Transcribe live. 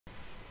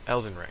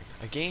Elden Ring,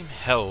 a game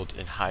held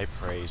in high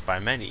praise by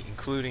many,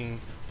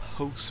 including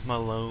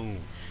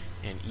Malone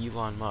and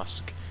Elon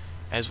Musk,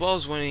 as well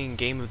as winning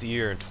Game of the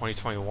Year in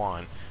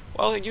 2021.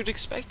 Well, you'd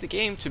expect the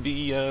game to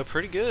be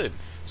pretty good.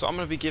 So I'm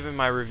going to be giving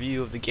my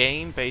review of the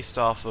game based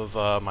off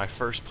of my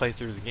first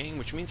playthrough of the game,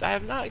 which means I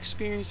have not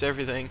experienced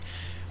everything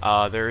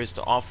there is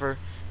to offer,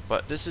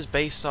 but this is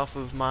based off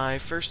of my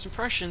first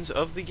impressions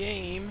of the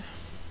game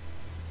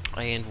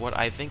and what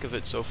I think of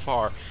it so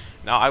far.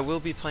 Now, I will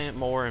be playing it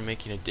more and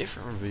making a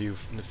different review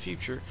in the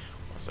future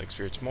once I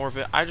experience more of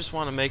it. I just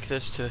want to make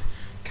this to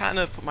kind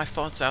of put my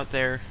thoughts out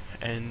there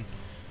and,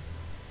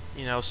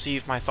 you know, see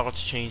if my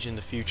thoughts change in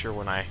the future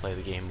when I play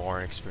the game more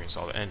and experience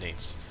all the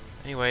endings.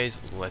 Anyways,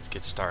 let's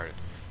get started.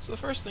 So the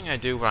first thing I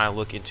do when I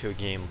look into a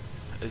game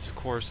is, of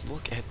course,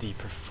 look at the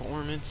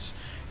performance,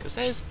 because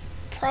that is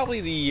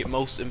probably the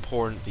most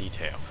important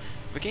detail.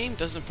 If a game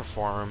doesn't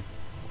perform,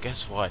 well,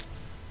 guess what?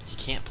 You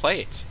can't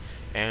play it.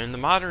 And in the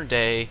modern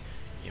day,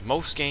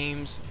 most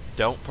games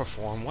don't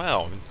perform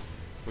well,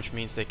 which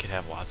means they could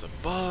have lots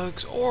of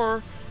bugs,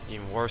 or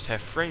even worse,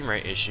 have frame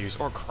rate issues,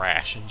 or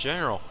crash in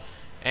general.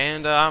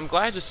 And I'm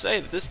glad to say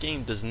that this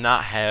game does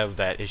not have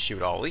that issue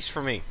at all, at least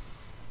for me.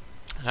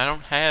 And I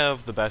don't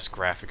have the best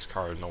graphics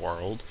card in the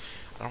world.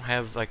 I don't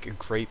have like a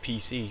great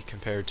PC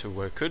compared to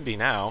what it could be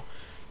now.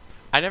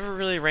 I never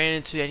really ran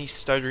into any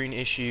stuttering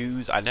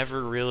issues. I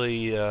never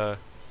really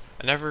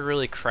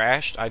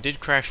crashed. I did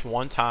crash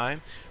one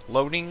time,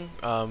 loading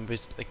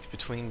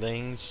between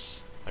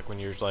things, like when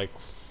you're like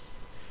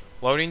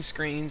loading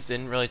screens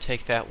didn't really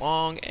take that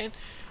long, and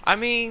I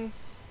mean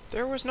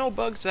there was no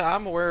bugs that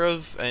I'm aware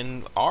of,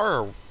 and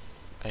are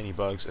any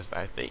bugs as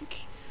I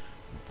think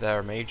that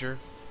are major.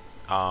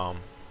 And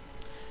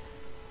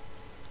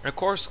of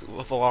course,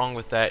 along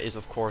with that is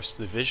of course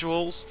the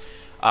visuals.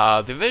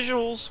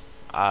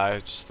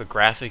 Just the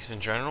graphics in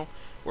general,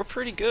 were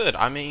pretty good.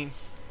 I mean,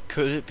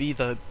 could it be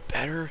the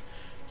better?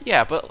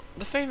 Yeah, but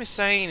the famous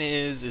saying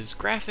is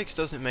graphics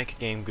doesn't make a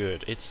game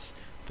good. It's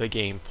the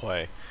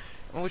gameplay.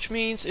 Which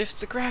means if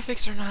the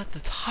graphics are not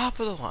the top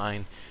of the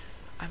line,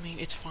 I mean,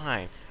 it's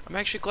fine. I'm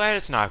actually glad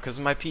it's not, because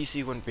my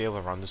PC wouldn't be able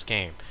to run this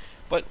game.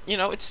 But, you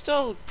know, it's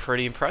still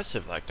pretty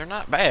impressive. Like, they're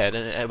not bad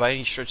by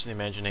any stretch of the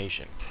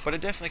imagination. But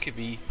it definitely could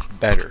be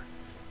better.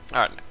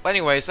 Alright,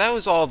 anyways, that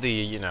was all the,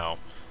 you know,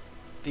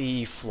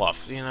 the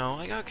fluff, you know,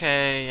 like,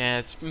 okay, yeah,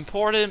 it's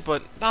important,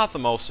 but not the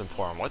most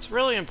important. What's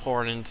really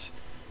important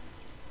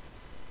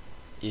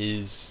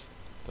is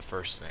the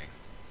first thing,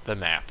 the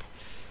map.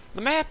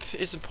 The map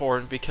is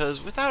important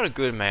because without a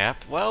good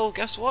map, well,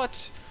 guess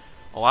what?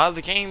 A lot of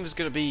the game is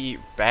going to be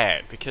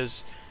bad,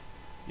 because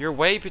your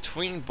way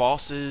between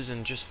bosses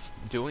and just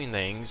doing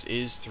things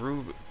is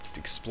through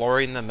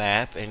exploring the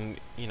map and,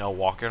 you know,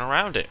 walking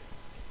around it.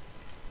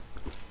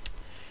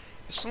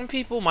 Some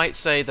people might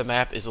say the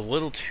map is a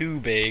little too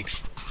big,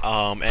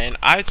 and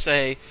I'd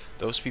say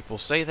those people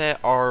say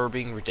that are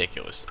being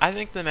ridiculous. I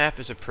think the map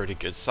is a pretty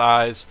good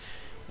size,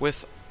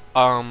 with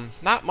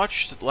not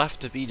much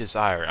left to be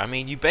desired. I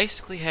mean, you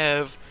basically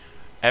have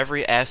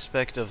every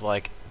aspect of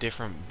like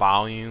different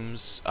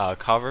volumes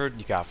covered.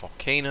 You got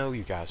volcano,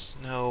 you got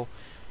snow,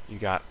 you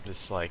got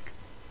this like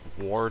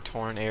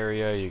war-torn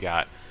area, you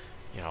got,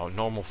 you know,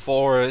 normal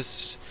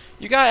forest,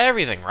 you got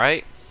everything,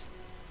 right?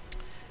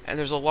 And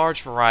there's a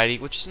large variety,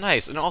 which is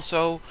nice. And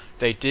also,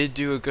 they did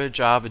do a good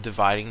job of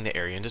dividing the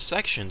area into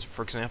sections.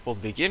 For example,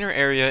 the beginner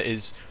area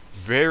is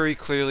very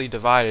clearly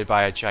divided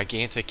by a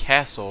gigantic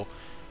castle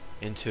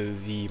into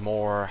the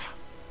more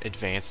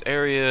advanced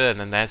area, and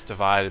then that's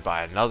divided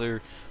by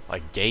another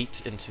like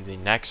gate into the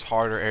next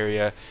harder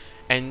area.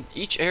 And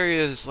each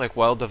area is like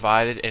well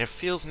divided, and it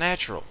feels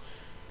natural.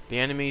 The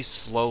enemies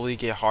slowly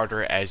get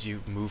harder as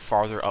you move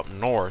farther up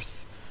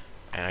north,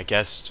 and I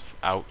guess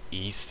out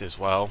east as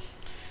well.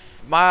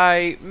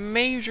 My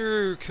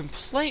major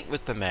complaint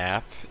with the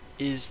map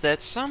is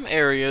that some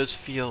areas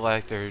feel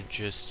like they're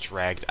just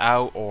dragged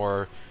out,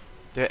 or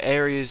the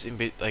areas,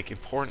 like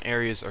important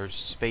areas, are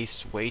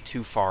spaced way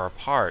too far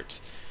apart.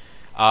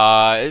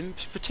 In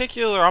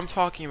particular, I'm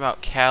talking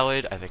about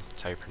Khalid, I think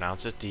that's how you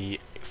pronounce it,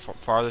 the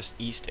farthest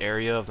east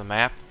area of the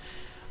map.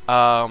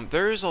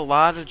 There's a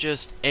lot of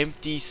just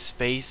empty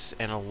space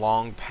and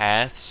along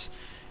paths.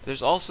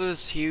 There's also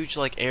this huge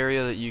like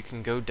area that you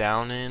can go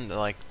down in,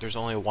 like there's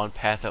only one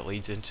path that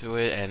leads into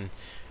it, and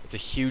it's a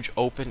huge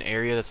open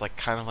area that's like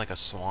kind of like a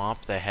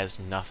swamp that has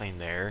nothing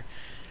there,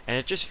 and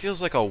it just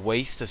feels like a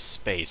waste of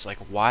space. Like,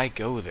 why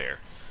go there?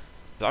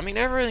 I mean,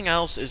 everything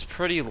else is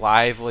pretty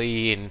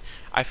lively, and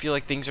I feel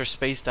like things are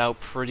spaced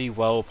out pretty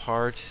well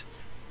apart.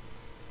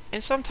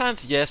 And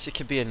sometimes, yes, it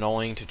can be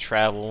annoying to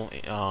travel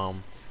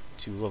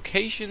to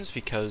locations,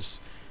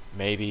 because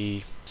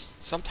maybe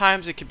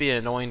sometimes it could be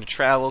annoying to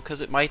travel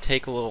because it might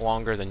take a little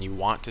longer than you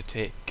want to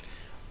take.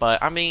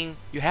 But I mean,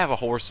 you have a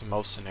horse in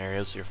most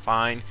scenarios, so you're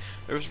fine.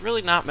 There was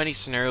really not many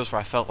scenarios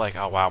where I felt like,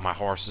 oh wow, my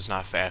horse is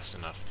not fast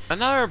enough.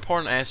 Another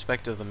important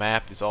aspect of the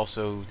map is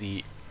also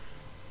the,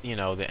 you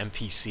know, the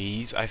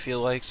NPCs, I feel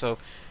like. So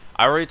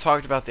I already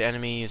talked about the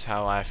enemies,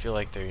 how I feel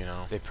like they're,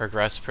 they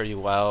progress pretty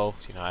well,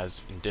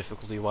 as in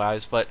difficulty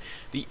wise, but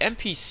the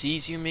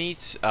NPCs you meet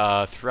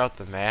throughout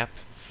the map,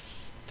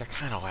 they're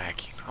kind of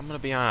lacking. I'm gonna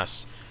be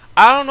honest.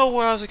 I don't know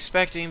what I was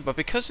expecting, but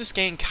because this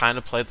game kind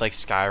of played like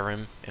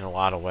Skyrim in a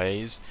lot of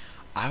ways,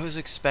 I was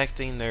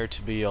expecting there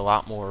to be a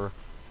lot more,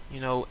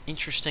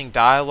 interesting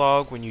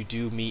dialogue when you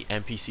do meet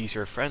NPCs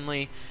who are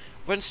friendly,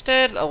 but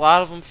instead a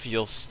lot of them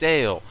feel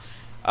stale.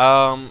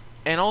 And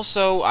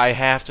also, I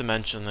have to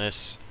mention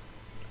this,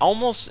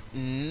 almost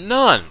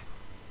none.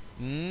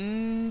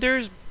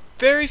 There's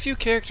very few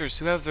characters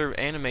who have their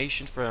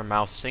animation for their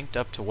mouth synced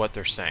up to what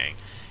they're saying,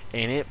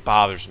 and it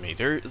bothers me.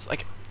 There's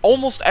like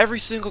almost every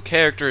single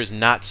character is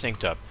not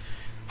synced up.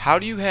 How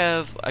do you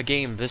have a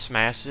game this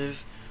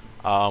massive,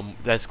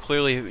 that's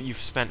clearly you've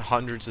spent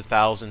hundreds of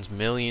thousands,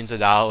 millions of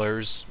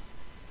dollars,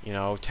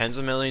 tens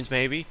of millions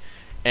maybe,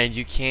 and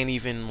you can't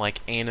even like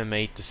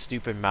animate the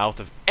stupid mouth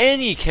of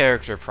any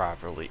character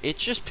properly? It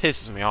just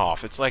pisses me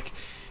off. It's like,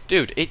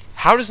 dude,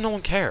 how does no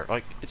one care?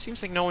 Like, it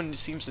seems like no one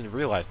seems to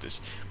realize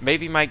this.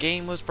 Maybe my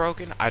game was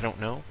broken, I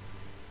don't know,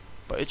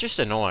 but it's just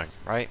annoying,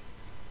 right?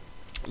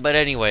 But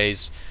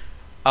anyways,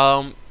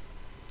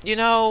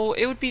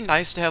 it would be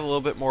nice to have a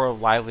little bit more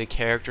lively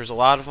characters. A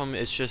lot of them,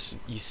 it's just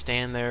you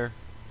stand there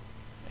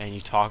and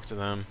you talk to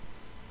them,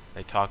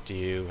 they talk to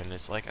you, and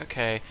it's like,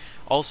 okay.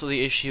 Also,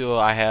 the issue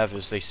I have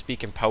is they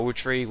speak in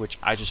poetry, which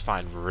I just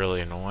find really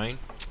annoying,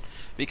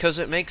 because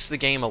it makes the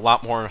game a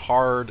lot more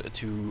hard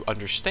to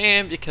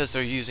understand, because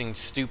they're using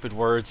stupid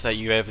words that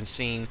you haven't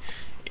seen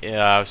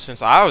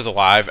since I was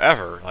alive,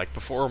 ever. Like,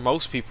 before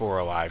most people were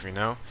alive,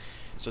 So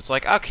it's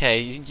like,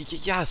 okay, you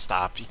gotta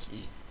stop.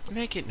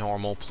 Make it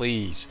normal,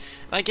 please.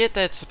 And I get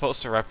that it's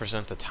supposed to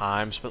represent the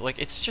times, but, like,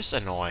 it's just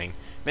annoying.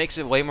 Makes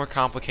it way more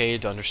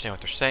complicated to understand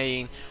what they're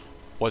saying,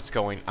 what's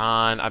going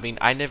on. I mean,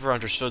 I never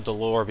understood the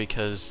lore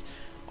because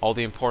all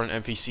the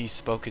important NPCs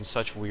spoke in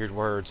such weird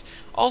words.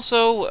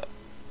 Also,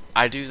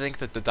 I do think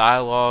that the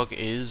dialogue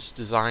is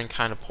designed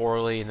kind of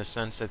poorly, in the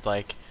sense that,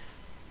 like,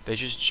 they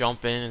just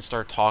jump in and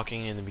start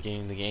talking in the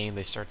beginning of the game.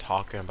 They start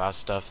talking about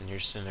stuff, and you're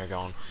just sitting there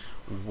going,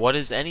 what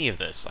is any of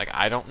this? Like,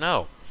 I don't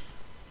know.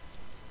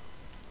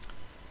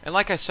 And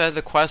like I said,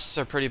 the quests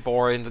are pretty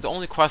boring. The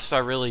only quest I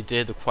really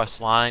did, the quest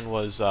line,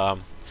 was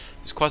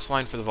this quest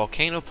line for the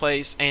volcano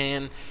place,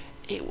 and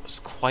it was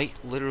quite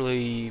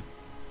literally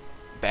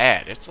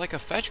bad. It's like a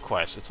fetch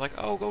quest. It's like,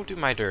 oh, go do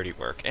my dirty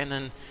work, and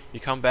then you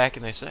come back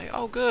and they say,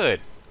 oh, good,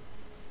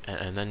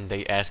 and then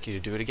they ask you to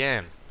do it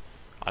again,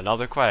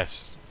 another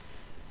quest,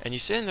 and you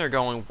sit in there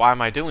going, why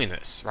am I doing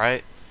this,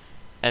 right?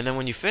 And then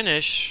when you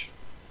finish,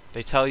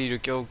 they tell you to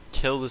go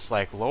kill this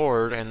like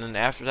lord, and then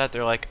after that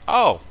they're like,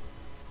 oh,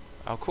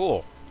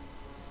 cool,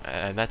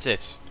 and that's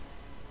it.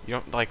 You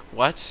don't, like,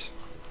 what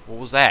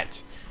was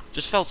that?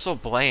 Just felt so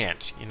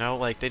bland,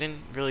 like they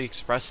didn't really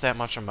express that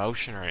much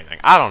emotion or anything.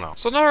 I don't know.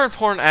 So another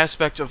important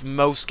aspect of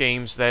most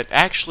games that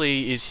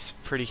actually is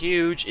pretty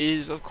huge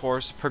is, of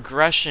course,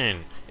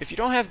 progression. If you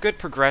don't have good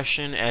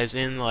progression, as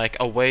in like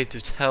a way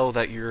to tell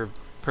that you're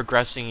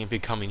progressing and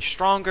becoming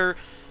stronger,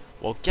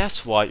 well,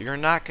 guess what? You're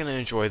not going to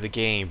enjoy the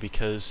game,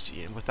 because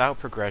without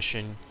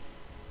progression,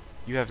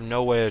 you have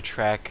no way to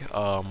track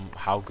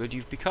how good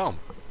you've become.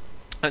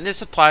 And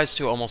this applies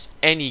to almost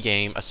any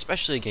game,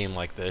 especially a game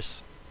like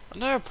this.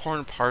 Another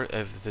important part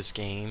of this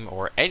game,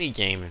 or any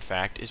game in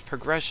fact, is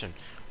progression.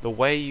 The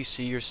way you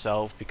see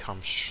yourself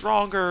become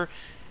stronger,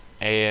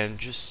 and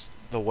just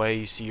the way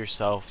you see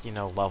yourself,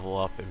 level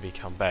up and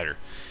become better.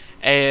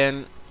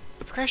 And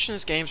the progression in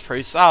this game is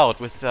pretty solid,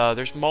 with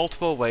there's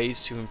multiple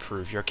ways to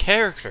improve your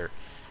character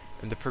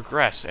and to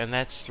progress, and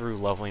that's through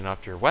leveling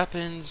up your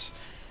weapons,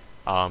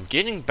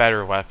 getting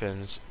better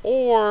weapons,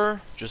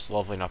 or just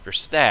leveling up your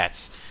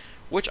stats.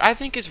 Which I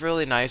think is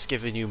really nice,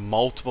 giving you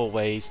multiple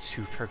ways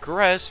to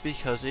progress,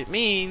 because it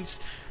means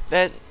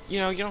that, you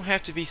don't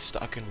have to be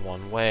stuck in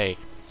one way.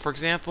 For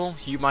example,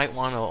 you might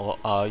want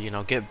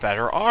to, get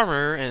better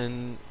armor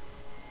and,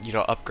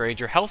 upgrade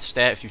your health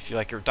stat if you feel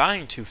like you're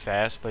dying too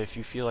fast, but if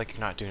you feel like you're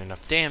not doing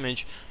enough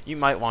damage, you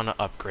might want to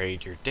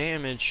upgrade your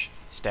damage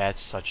stats,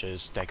 such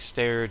as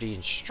dexterity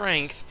and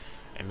strength,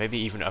 and maybe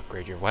even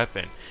upgrade your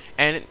weapon.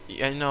 And,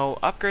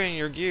 upgrading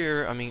your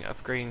gear,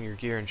 upgrading your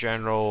gear in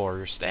general, or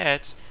your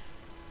stats,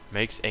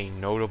 makes a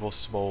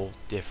noticeable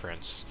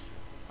difference.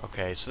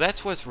 Okay, so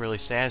that's what's really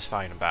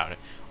satisfying about it.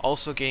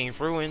 Also, getting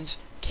ruins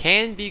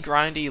can be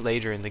grindy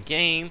later in the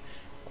game,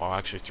 well,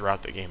 actually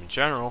throughout the game in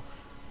general,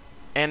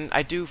 and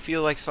I do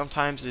feel like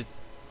sometimes it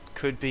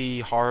could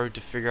be hard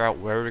to figure out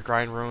where to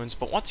grind ruins,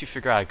 but once you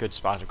figure out a good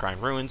spot to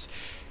grind ruins,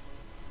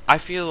 I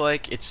feel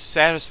like it's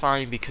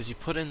satisfying because you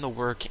put in the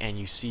work and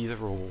you see the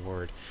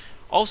reward.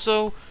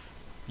 Also,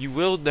 you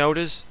will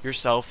notice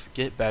yourself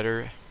get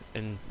better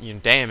and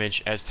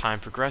damage as time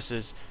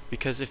progresses,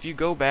 because if you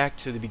go back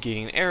to the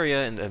beginning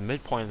area in the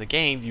midpoint of the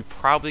game, you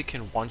probably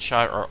can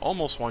one-shot or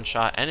almost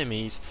one-shot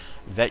enemies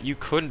that you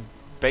could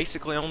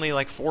basically only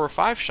like 4 or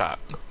 5 shot,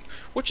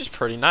 which is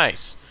pretty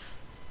nice.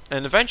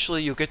 And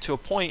eventually you'll get to a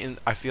point,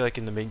 I feel like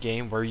in the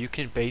mid-game, where you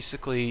can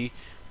basically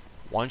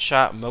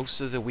one-shot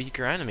most of the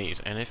weaker enemies,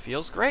 and it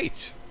feels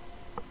great.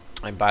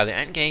 And by the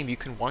end game, you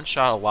can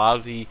one-shot a lot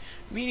of the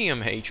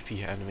medium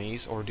HP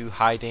enemies or do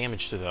high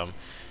damage to them.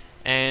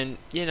 And,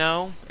 you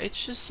know,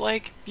 it's just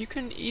like, you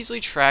can easily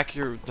track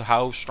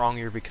how strong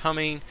you're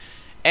becoming,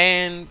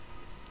 and,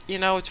 you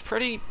know, it's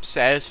pretty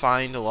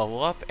satisfying to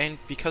level up, and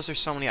because there's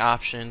so many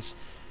options,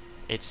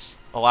 it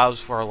allows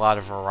for a lot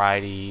of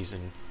varieties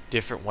and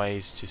different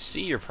ways to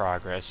see your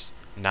progress,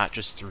 not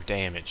just through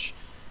damage,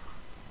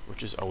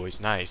 which is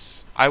always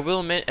nice. I will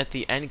admit, at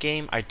the end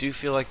game, I do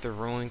feel like the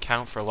rune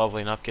count for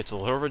leveling up gets a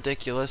little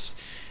ridiculous,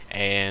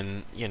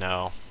 and, you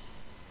know,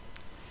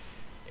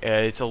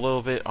 it's a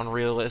little bit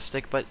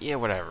unrealistic, but yeah,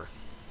 whatever.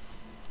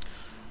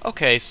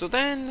 Okay, so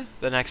then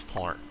the next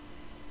part,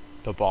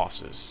 the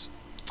bosses.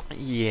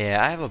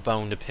 Yeah, I have a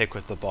bone to pick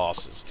with the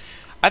bosses.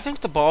 I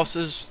think the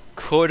bosses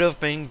could have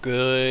been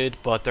good,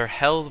 but they're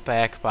held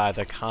back by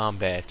the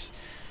combat.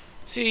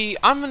 See,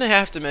 I'm going to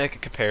have to make a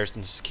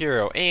comparison to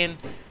Sekiro, and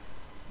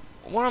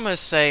what I'm going to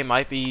say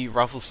might be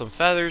ruffle some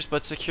feathers,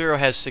 but Sekiro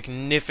has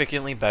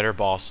significantly better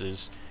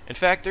bosses. In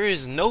fact, there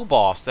is no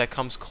boss that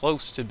comes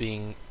close to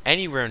being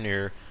anywhere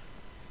near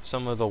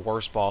some of the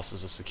worst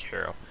bosses of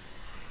Sekiro.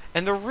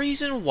 And the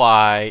reason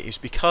why is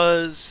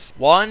because,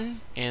 one,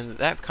 and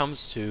that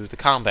comes to the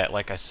combat,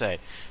 like I said.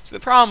 So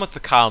the problem with the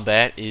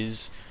combat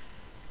is,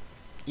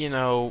 you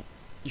know,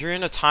 you're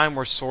in a time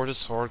where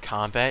sword-to-sword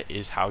combat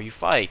is how you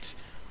fight.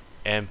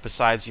 And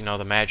besides, you know,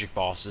 the magic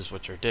bosses,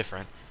 which are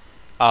different.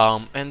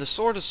 And the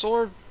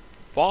sword-to-sword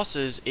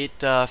bosses,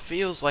 it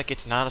feels like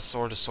it's not a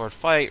sword-to-sword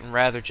fight, and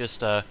rather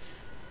just a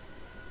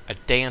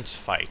dance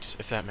fight,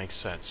 if that makes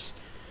sense.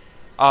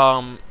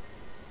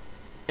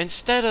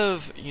 Instead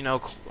of, you know,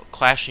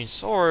 clashing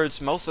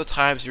swords, most of the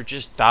times you're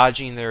just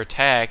dodging their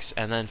attacks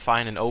and then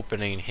find an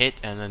opening,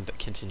 hit, and then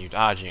continue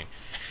dodging.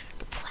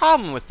 The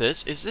problem with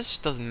this is this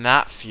does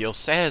not feel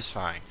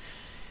satisfying.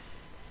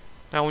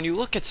 Now, when you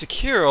look at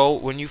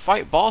Sekiro, when you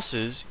fight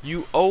bosses,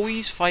 you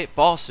always fight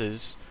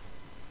bosses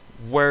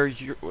where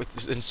you're,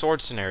 in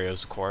sword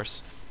scenarios, of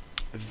course,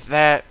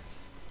 that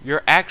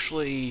you're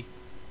actually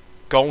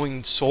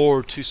going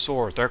sword to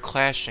sword. They're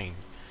clashing,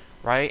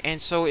 right? And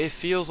so it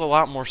feels a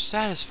lot more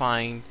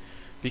satisfying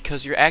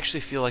because you actually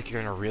feel like you're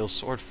in a real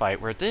sword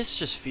fight, where this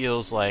just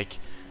feels like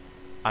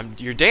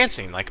you're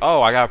dancing. Like,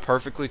 oh, I gotta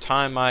perfectly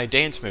time my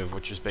dance move,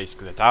 which is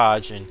basically the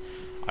dodge, and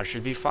I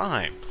should be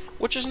fine.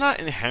 Which is not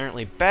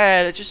inherently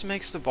bad, it just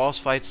makes the boss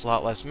fights a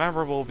lot less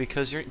memorable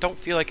because you don't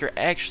feel like you're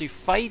actually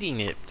fighting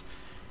it.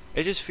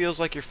 It just feels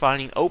like you're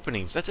finding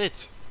openings. That's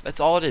it.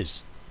 That's all it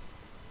is.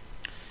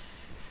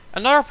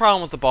 Another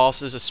problem with the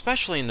bosses,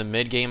 especially in the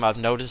mid-game, I've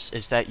noticed,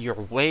 is that you're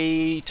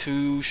way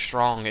too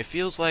strong. It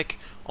feels like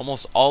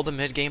almost all the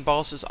mid-game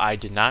bosses I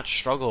did not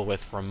struggle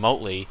with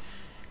remotely,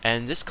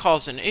 and this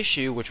caused an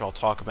issue, which I'll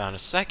talk about in a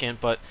second,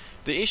 but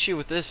the issue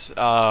with this,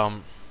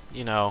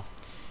 you know,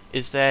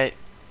 is that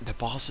the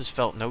bosses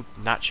felt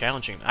not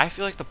challenging. I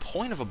feel like the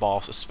point of a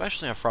boss,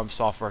 especially in a From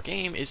Software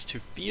game, is to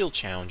feel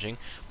challenging,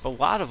 but a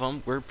lot of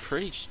them were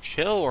pretty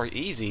chill or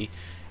easy,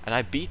 and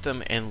I beat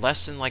them in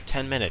less than like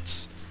 10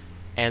 minutes.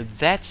 And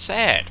that's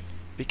sad,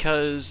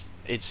 because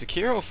in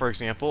Sekiro, for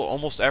example,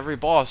 almost every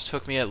boss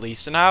took me at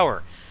least an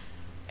hour.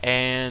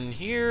 And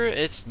here,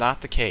 it's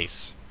not the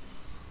case.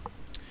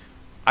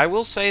 I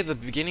will say the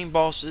beginning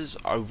bosses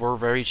were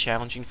very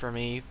challenging for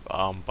me,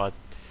 but,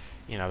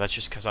 you know, that's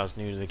just because I was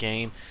new to the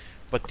game.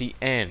 But the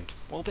end,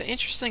 well, the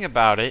interesting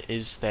about it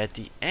is that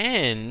the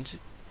end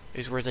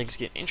is where things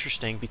get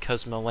interesting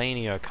because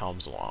Melania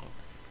comes along.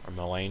 Or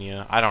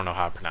Melania, I don't know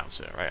how to pronounce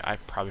it, right? I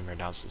probably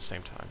pronounced it at the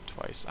same time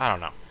twice. I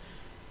don't know.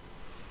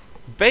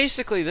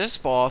 Basically, this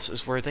boss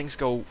is where things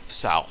go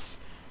south.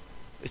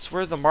 It's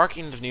where the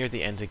marking is near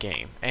the end of the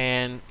game.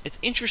 And it's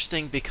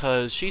interesting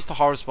because she's the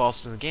hardest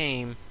boss in the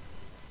game,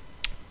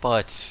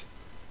 but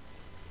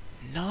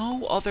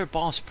no other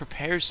boss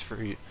prepares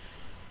for you.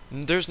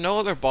 There's no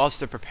other boss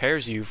that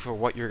prepares you for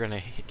what you're going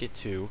to get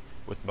to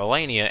with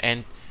Melania,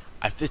 and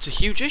it's a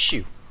huge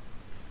issue.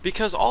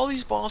 Because all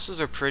these bosses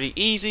are pretty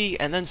easy,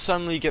 and then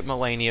suddenly you get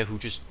Melania who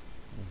just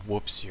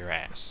whoops your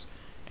ass.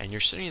 And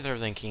you're sitting there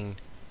thinking,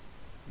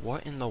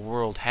 what in the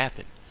world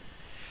happened?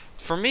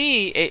 For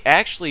me, it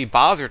actually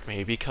bothered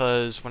me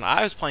because when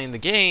I was playing the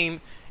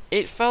game,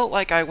 it felt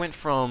like I went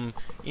from,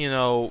 you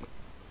know,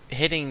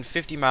 hitting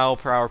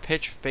 50-mile-per-hour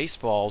pitch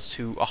baseballs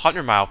to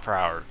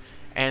 100-mile-per-hour.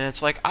 And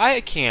it's like, I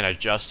can't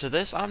adjust to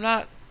this. I'm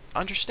not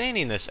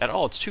understanding this at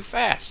all. It's too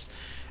fast.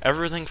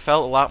 Everything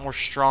felt a lot more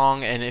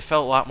strong, and it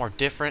felt a lot more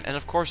different. And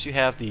of course, you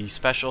have the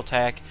special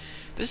attack.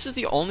 This is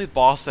the only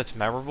boss that's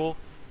memorable.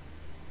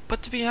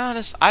 But to be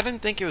honest, I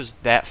didn't think it was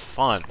that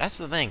fun. That's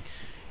the thing.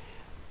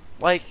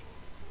 Like,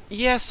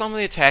 yeah, some of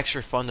the attacks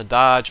are fun to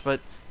dodge, but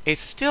it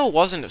still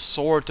wasn't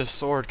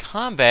sword-to-sword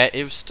combat.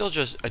 It was still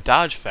just a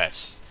dodge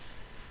fest.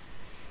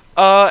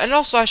 And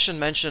also I should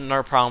mention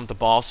another problem with the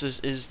bosses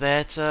is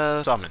that,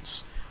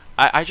 summons.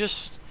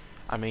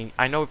 I mean,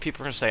 I know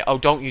people are going to say, oh,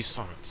 don't use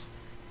summons.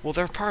 Well,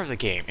 they're part of the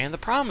game, and the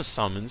problem with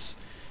summons,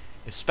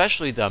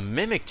 especially the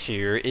mimic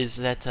tier, is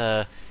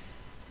that,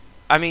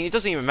 I mean, it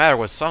doesn't even matter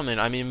what summon.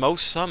 I mean,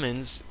 most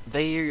summons,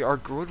 they are a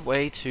good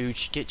way to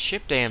get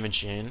chip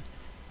damage in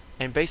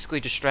and basically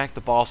distract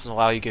the boss and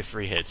allow you to get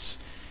free hits.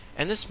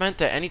 And this meant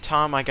that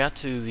anytime I got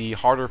to the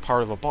harder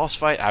part of a boss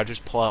fight, I would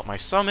just pull out my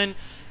summon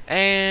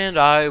and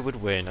I would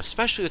win,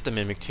 especially with the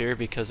Mimic tier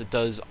because it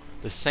does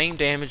the same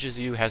damage as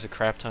you, has a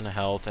crap ton of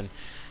health, and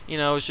you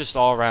know, it's just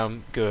all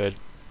around good.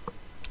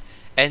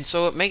 And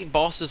so it made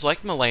bosses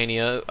like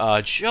Melania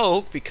a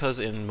joke, because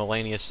in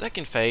Melania's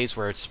second phase,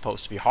 where it's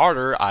supposed to be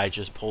harder, I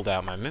just pulled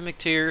out my Mimic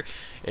tier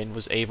and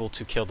was able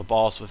to kill the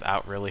boss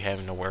without really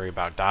having to worry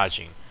about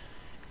dodging.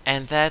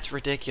 And that's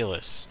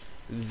ridiculous.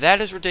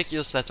 That is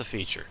ridiculous, that's a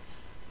feature.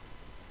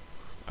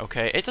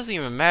 Okay, it doesn't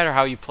even matter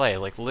how you play.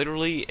 Like,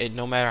 literally,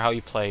 no matter how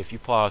you play, if you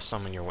pull out a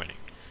summon, you're winning.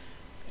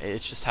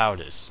 It's just how it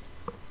is.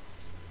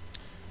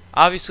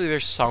 Obviously,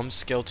 there's some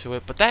skill to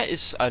it, but that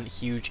is a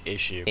huge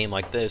issue. Game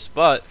like this,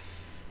 but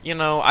you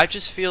know, I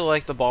just feel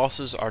like the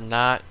bosses are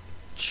not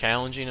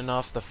challenging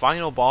enough. The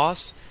final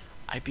boss,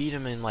 I beat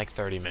him in like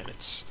 30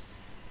 minutes.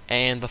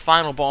 And the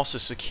final boss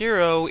of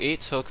Sekiro, it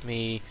took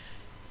me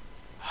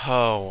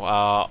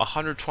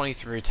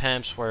 123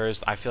 attempts,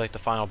 whereas I feel like the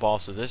final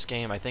boss of this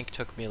game, I think,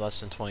 took me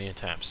less than 20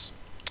 attempts.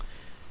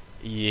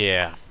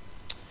 Yeah.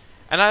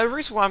 And the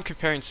reason why I'm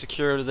comparing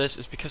Sekiro to this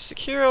is because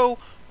Sekiro,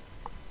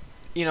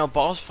 you know,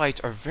 boss fights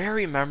are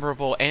very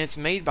memorable, and it's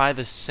made by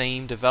the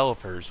same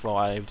developers. Well,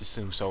 I would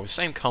assume so.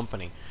 Same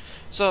company.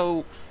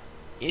 So,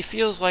 it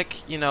feels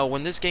like, you know,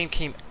 when this game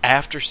came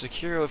after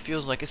Sekiro, it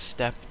feels like a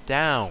step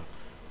down.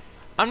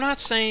 I'm not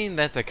saying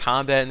that the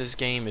combat in this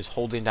game is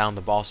holding down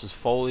the bosses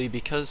fully,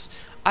 because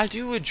I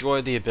do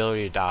enjoy the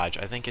ability to dodge.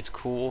 I think it's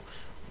cool,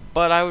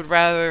 but I would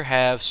rather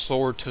have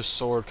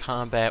sword-to-sword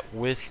combat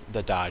with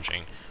the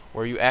dodging,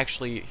 where you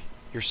actually,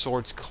 your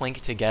swords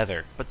clink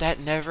together. But that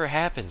never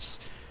happens.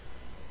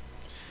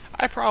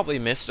 I probably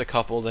missed a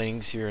couple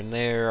things here and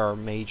there, or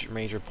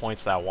major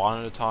points that I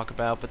wanted to talk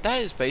about, but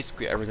that is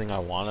basically everything I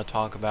want to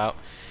talk about.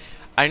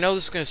 I know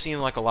this is going to seem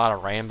like a lot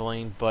of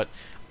rambling, but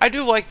I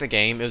do like the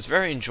game. It was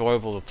very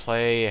enjoyable to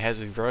play. It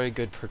has a very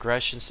good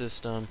progression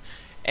system,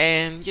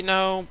 and you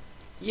know,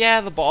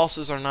 yeah, the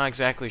bosses are not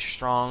exactly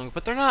strong,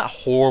 but they're not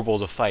horrible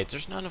to fight.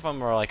 There's none of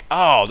them where like,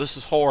 oh, this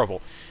is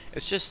horrible.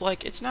 It's just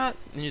like, it's not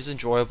as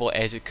enjoyable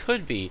as it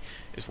could be,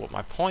 is what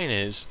my point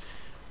is.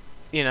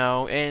 You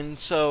know, and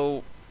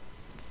so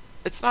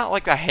it's not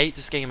like I hate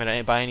this game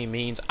by any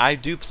means. I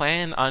do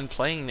plan on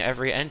playing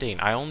every ending.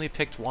 I only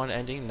picked one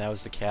ending, and that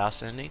was the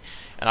Chaos ending.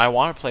 And I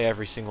want to play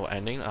every single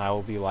ending, and I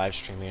will be live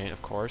streaming it,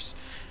 of course,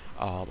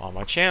 on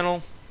my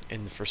channel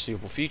in the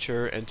foreseeable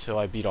future until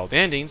I beat all the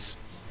endings.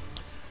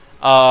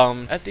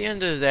 At the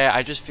end of the day,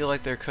 I just feel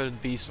like there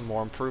could be some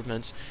more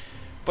improvements.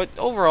 But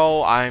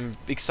overall, I'm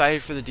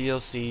excited for the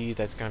DLC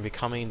that's going to be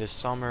coming this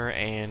summer,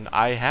 and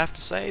I have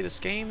to say, this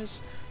game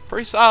is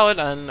pretty solid,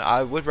 and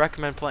I would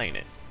recommend playing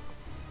it.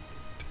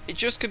 It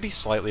just could be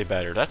slightly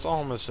better. That's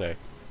all I'm going to say.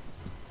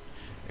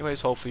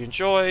 Anyways, hopefully you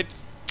enjoyed.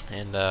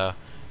 And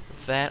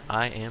with that,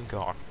 I am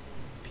gone.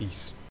 Peace.